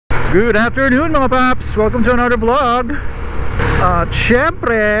Good afternoon mga paps! Welcome to another vlog. At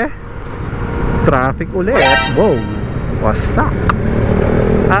syempre traffic ulit. Wow, wasak.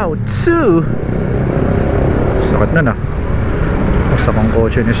 Outsu. Sakit na. Wasak ang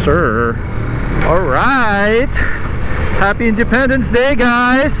kotse ni sir. Alright, happy Independence Day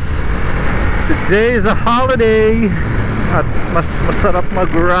guys. Today is a holiday at mas masarap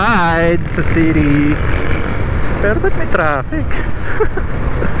mag-ride sa city. Pero ba't may traffic?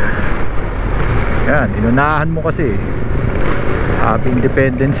 Yan, inunahan mo kasi. Happy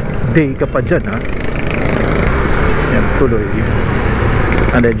Independence Day ka pa dyan, ha? Yan, tuloy.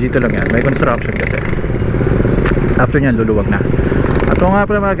 And dito lang yan, may construction kasi. After nyan, luluwag na. At nga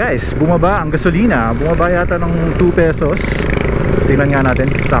pala mga guys, bumaba ang gasolina. Bumaba yata ng 2 pesos. Tingnan nga natin,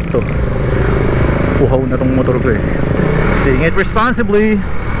 sakto. Puhaw na tong motor ko eh. Sing it responsibly.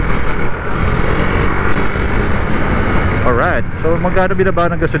 Alright, so magkano binaba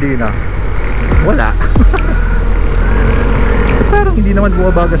ng gasolina? Wala. Parang hindi naman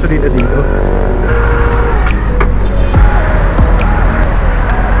bumaba gasolina dito.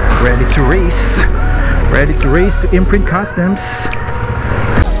 Ready to race. Ready to race to Imprint Customs.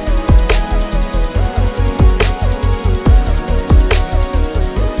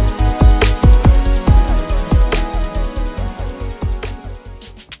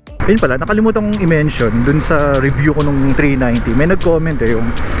 Ayun pala, nakalimutan kong i-mention dun sa review ko nung 390. May nag-comment eh yung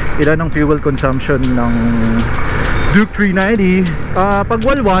ilan ang fuel consumption ng Duke 390. Pag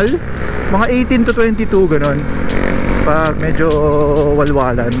walwal, mga 18 to 22 ganon. Pag medyo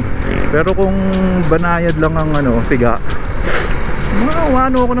walwalan. Pero kung banayad lang ang tiga,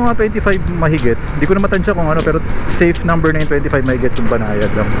 ako ng mga 25 mahigit. Hindi ko na matansya kung pero safe number na yung 25 mahigit kung banayad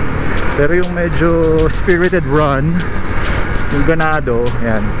lang. Pero yung medyo spirited run, yung ganado,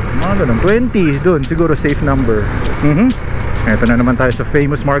 yan, mga ganun, 20 dun, siguro safe number. Ito na naman tayo sa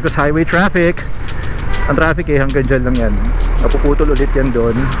famous Marcos Highway traffic. Ang traffic hanggang dyan lang yan. Napuputol ulit yan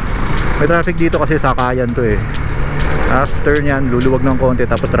dun. May traffic dito kasi sakayan to eh. After nyan, luluwag ng konti,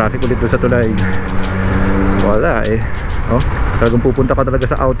 tapos traffic ulit doon sa tulay. Wala eh. Talagang pupunta ka talaga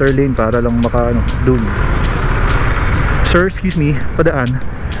sa outer lane para lang dun. Sir, excuse me, padaan.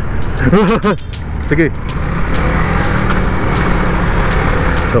 Sige.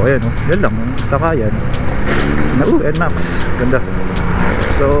 So ayan yan lang, sakayan na NMAX, ganda.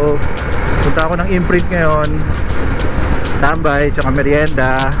 So punta ako ng Imprint ngayon, Tambike, tsaka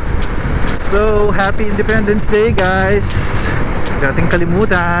Merienda. So happy Independence Day guys. Huwag nating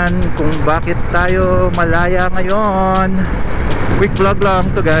kalimutan kung bakit tayo malaya ngayon. Quick vlog lang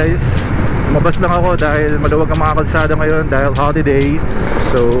to guys. Lumabas lang ako dahil maluwag ang mga kalsada ngayon dahil holiday.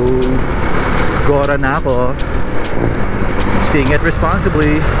 So gora na ako. Sing it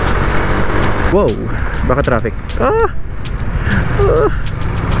responsibly. Wow, baka traffic.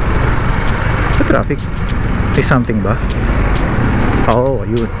 Traffic. May something ba? Oh,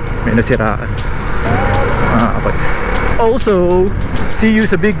 ayun. May nasiraan. Okay. Also, see you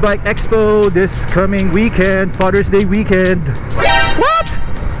sa Big Bike Expo this coming weekend, Father's Day weekend. What?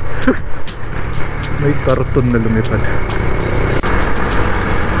 May karton na lumipad.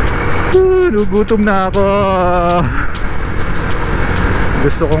 Nagugutom na ako.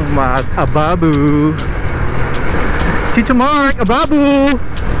 Gusto kong mag-ababu. Si Mark, ababu.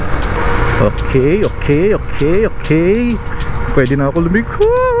 Okay. Pwede na ako lumiko.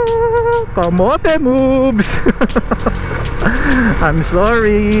 Kamote moves. I'm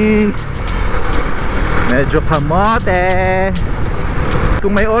sorry. Medyo kamote.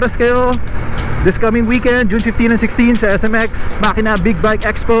 Kung may oras kayo this coming weekend, June 15 and 16 sa SMX Makina Big Bike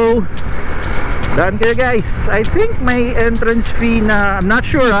Expo, daan kayo guys. I think may entrance fee na, I'm not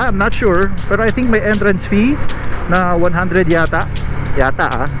sure, pero I think may entrance fee na 100 yata,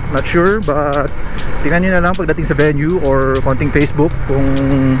 not sure, but tingnan nyo na lang pagdating sa venue or konting Facebook kung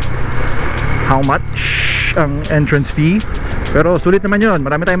how much ang entrance fee. Pero sulit naman yun,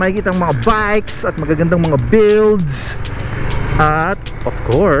 marami tayong makikita mga bikes at magagandang mga builds. At of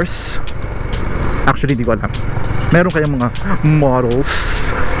course, actually di ko alam, meron kayong mga models.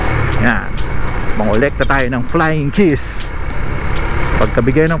 Yan, mangolekta tayo ng flying kiss.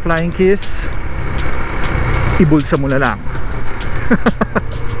 Pagkabigay ng flying kiss, ibulsa mo na lang.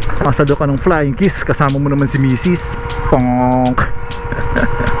 Masado ka ng flying kiss, kasama mo naman si Mrs. Ponk.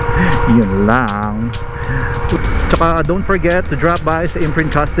 Yun lang. Tsaka don't forget to drop by sa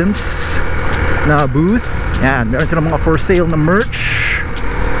Imprint Customs na booth. Yan, meron silang mga for sale na merch.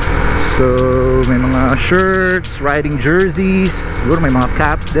 So may mga shirts, riding jerseys, siguro may mga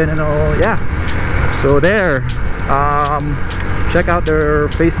caps din, yeah. So there, check out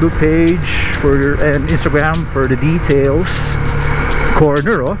their Facebook page and Instagram for the details.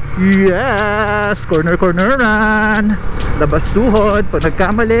 Corner, oh. Yes! Corner, corneran. Labas tuhod. Pag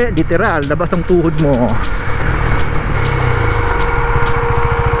nagkamali, literal, labas ang tuhod mo.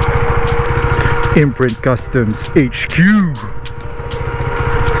 Imprint Customs HQ.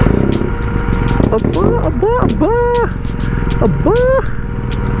 Aba, aba, aba. Aba.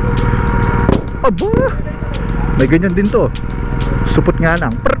 Aba. May ganyan din to. Supot nga lang.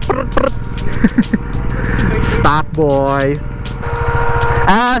 Prr, prr, prr. Stop, boy.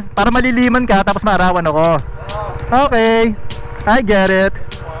 Para maliliman ka tapos maarawan ako. Okay, I get it.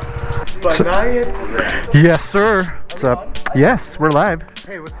 Yes, sir. What's up? Yes, we're live.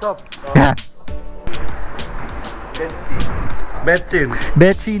 Hey, what's up? Yeah. Betchin.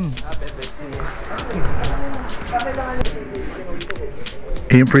 Betchin.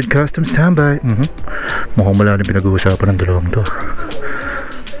 Imprint Customs Tambike. Mukhang wala na pinag-uusapan ng dalawang to.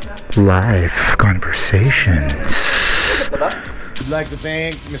 Live conversations. I'd like to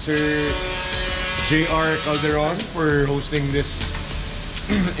thank Mr. J.R. Calderon for hosting this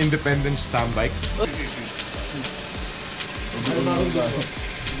Independence Tambike.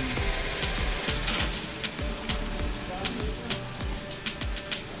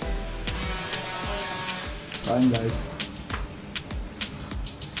 Fine, guys.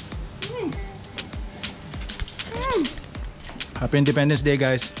 Happy Independence Day,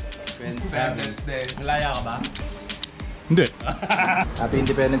 guys. Independence Day. Malaya ka ba? Hindi. Happy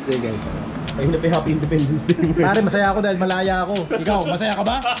Independence Day, guys. Happy Independence Day. Pare, masaya ako dahil malaya ako. Ikaw, masaya ka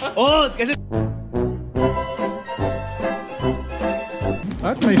ba? Oh, kasi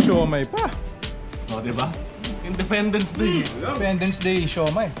At may siomay pa. O, diba? Independence Day. Independence Day,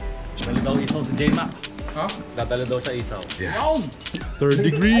 siomay. Dalo daw isaw sa J-Mac. Ha? Dadalo daw sa isaw. Wow! Third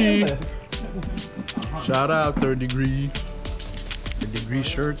degree. Shout out, third degree. Third degree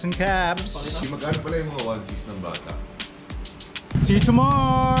shirts and caps. magkano pala yung mga 1Gs ng bata? Tito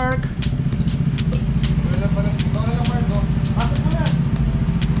Mark!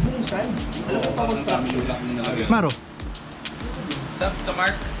 Maro. Sup,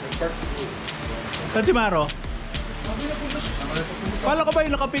 Mark? Saan si Maro? Kala ko ba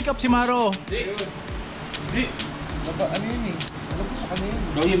yung naka-pick up si Maro? Hindi. Ano yun eh? Alam ko sa kanina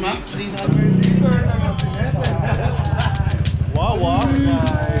yun. J-Mac? Wow, wow.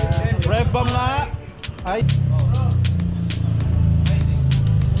 Rev bomb nga. Ay.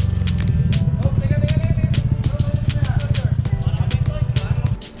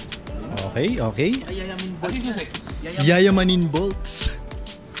 Okay, okay. Yayamanin bolts.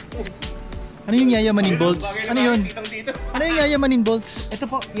 Ano yung yayamanin bolts? Ano yun? Ano yung yayamanin bolts? Ito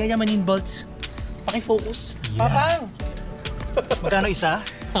po, yayamanin bolts. Paki-focus. Yeah. Papang! Magkano isa?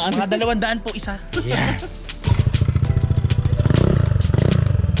 Mga 200 po isa. Yeah.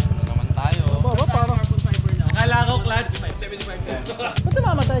 Naman tayo. Parang Akala ko clutch. 75. ba't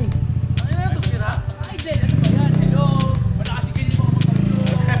namamatay? Ano na ito, sira? Ay, hindi. Ano ba yan? Hello? Wala kasi ganyan mo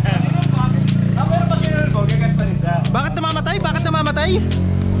Pero pag yun ko, gagas pa rin siya. Bakit namamatay? Bakit namamatay?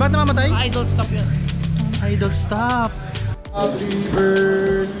 Bakit namamatay? Idol stop yan. Idol stop. Happy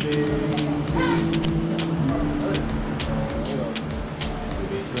birthday.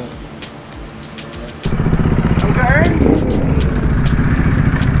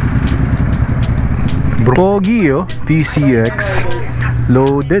 Pogi, oh. PCX.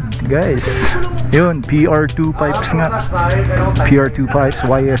 Loaded, guys. Yun, PR2 pipes nga. PR2 pipes,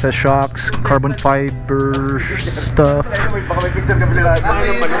 YSS shocks, carbon fiber stuff.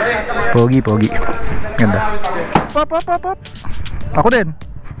 Pogi, pogi. Ganda. Pop, pop, pop, pop. Ako din.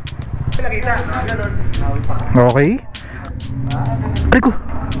 Okay. Aray ko,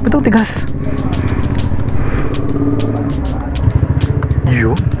 ba't ang tigas?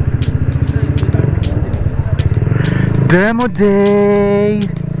 Yo. Demo day.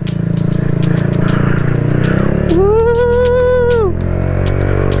 Woo!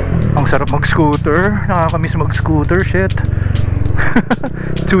 Ang sarap mag-scooter. Nakakamiss mag-scooter. Shit.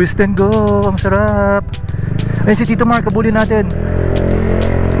 Twist and go. Ang sarap. Ayun si Tito Mark. Kabulin natin.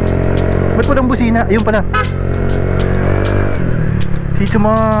 Ba't walang busina? Ayun pala. Tito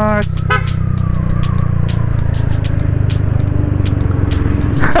Mark.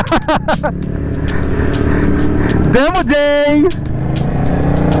 Demo day!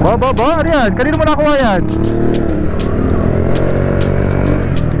 Ba, ano yan? Kanino mo nakuha yan?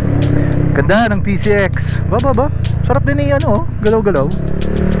 Ganda ng PCX. Ba. Sarap din yan, oh. Galaw-galaw.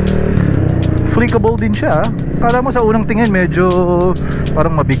 Flickable din siya. Kala mo sa unang tingin medyo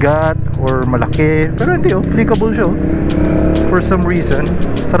parang mabigat or malaki. Pero hindi, oh. Flickable siya, oh. For some reason.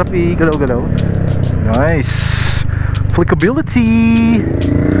 Sarap i-galaw-galaw. Nice. Flickability.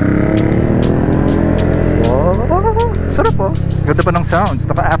 Oh. Sarap oh. Ganda pa ng sounds.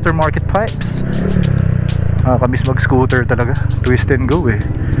 Naka aftermarket pipes. Kamis mag-scooter talaga. Twist and go eh.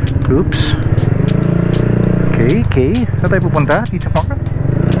 Oops. Okay. Saan tayo pupunta? Tito Mark?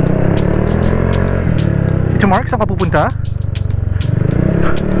 Tito Mark, saan ka pupunta?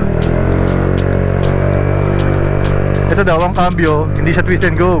 Ito daw ang cambio. Hindi siya twist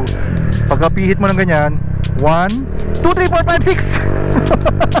and go. Pagka-pihit mo ng ganyan, 1, 2, 3, 4, 5,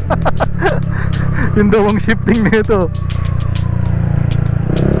 6. Yun daw ang shifting nito.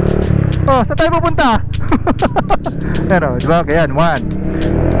 Oh, saan tayo pupunta? Pero, diba? Kaya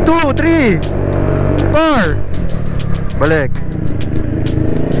 1, 2, 3, 4. Balik.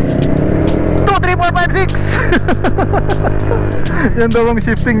 2, 3, 4, 5, 6. Yan daw ang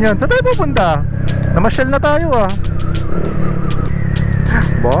shifting yan. Saan tayo pupunta? Namasyal na tayo ah.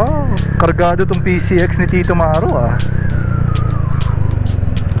 Wow, kargado tong PCX ni Tito Maro ah.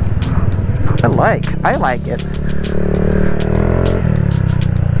 I like it.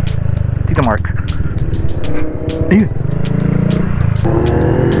 Tito Mark. Ayun.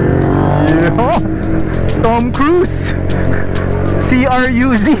 Yeah. Tom Cruise.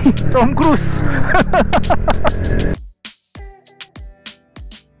 CRUZ. Tom Cruise.